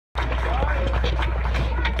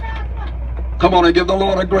Come on and give the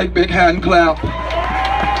Lord a great big hand clap.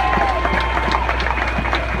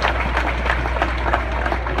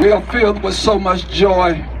 We are filled with so much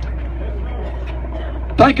joy.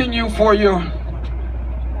 Thanking you for your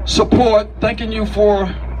support. Thanking you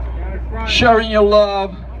for sharing your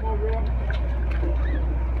love.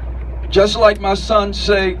 Just like my son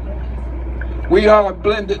said, we are a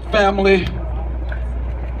blended family.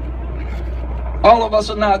 All of us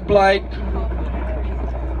are not black.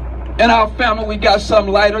 In our family, we got some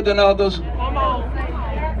lighter than others.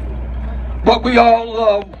 But we all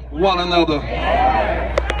love one another.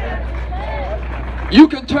 You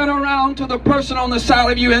can turn around to the person on the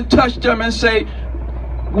side of you and touch them and say,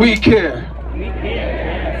 we care.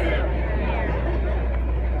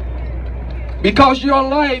 Because your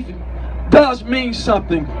life does mean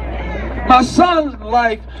something. My son's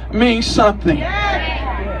life means something.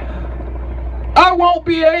 I won't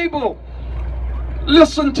be able,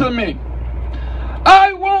 listen to me,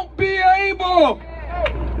 I won't be able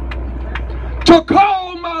to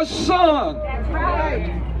call my son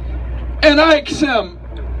and ask him,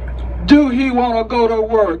 do he want to go to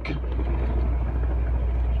work?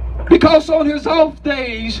 Because on his off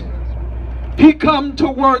days, he come to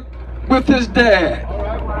work with his dad.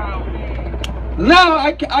 Now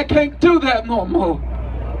I can't do that no more.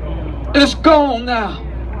 It's gone now.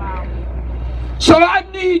 So I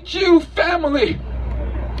need you, family.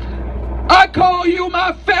 I call you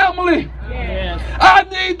my family. Yes. I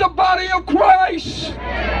need the body of Christ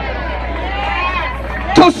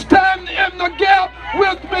to stand in the gap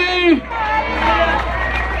with me.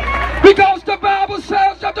 Because the Bible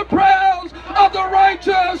says that the prayers of the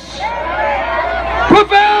righteous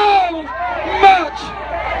prevail much.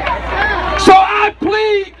 So I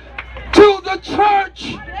plead to the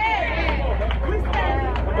church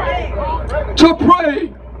to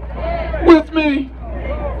pray with me,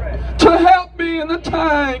 to help me in the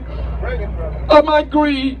time of my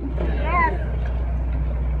grief.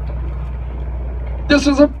 This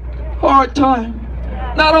is a hard time.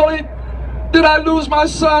 Not only did I lose my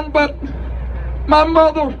son, but my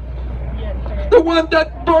mother, the one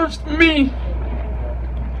that birthed me,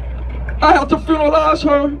 I have to funeralize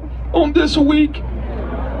her on this week.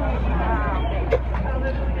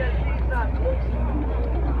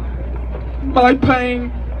 My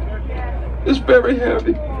pain is very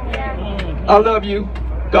heavy. I love you.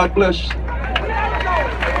 God bless you.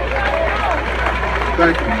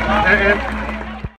 Thank you.